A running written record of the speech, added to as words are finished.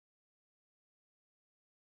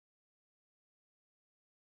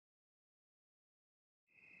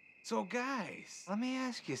So, guys, let me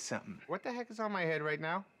ask you something. What the heck is on my head right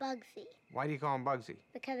now? Bugsy. Why do you call him Bugsy?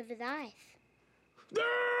 Because of his eyes.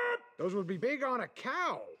 Those would be big on a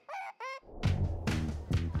cow.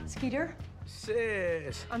 Skeeter,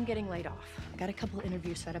 Sis. I'm getting laid off. I got a couple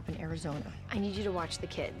interviews set up in Arizona. I need you to watch the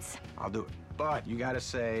kids. I'll do it. But you gotta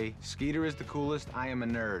say, Skeeter is the coolest, I am a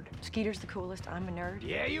nerd. Skeeter's the coolest, I'm a nerd.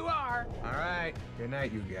 Yeah, you are. All right. Good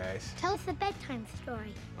night, you guys. Tell us a bedtime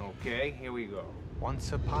story. Okay, here we go.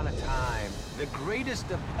 Once upon a time, the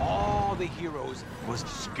greatest of all the heroes was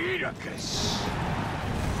Skeeter.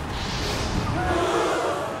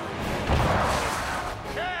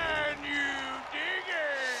 Can you dig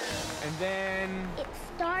it? And then... It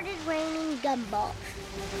started raining gumballs.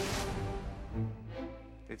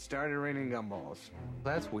 It started raining gumballs.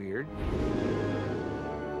 That's weird.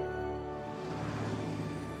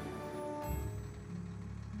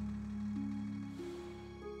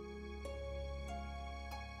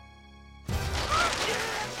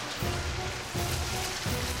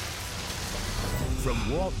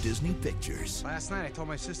 From Walt Disney Pictures. Last night I told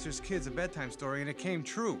my sister's kids a bedtime story and it came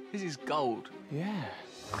true. This is gold. Yeah.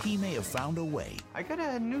 He may have found a way I got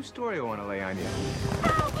a new story I want to lay on you.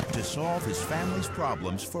 to solve his family's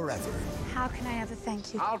problems forever. How can I ever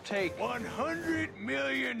thank you? I'll take $100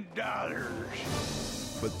 million.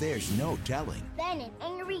 But there's no telling Then an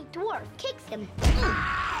angry dwarf kicks him.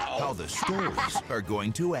 how the stories are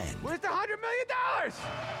going to end. Where's the $100 million?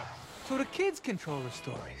 So the kids control the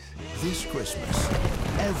stories. This Christmas,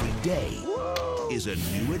 every day is a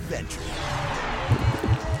new adventure.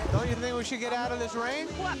 Don't you think we should get out of this rain?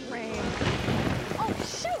 What rain? Oh,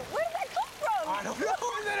 shoot! Where did that come from? I don't know.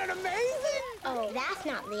 Isn't that amazing? Oh, that's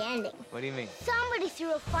not the ending. What do you mean? Somebody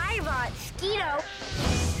threw a fireball at Skeeter.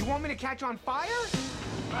 You want me to catch on fire?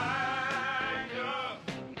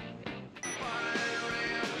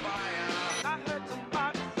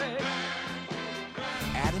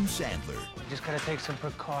 Adam Sandler, Just gotta take some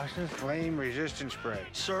precautions. Flame resistant spray.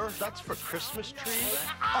 Sir, that's for Christmas trees.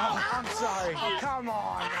 Oh, I'm sorry. Oh, come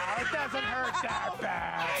on now. It doesn't hurt that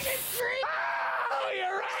bad. Oh,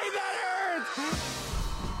 you're right. That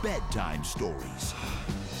hurts. bedtime stories.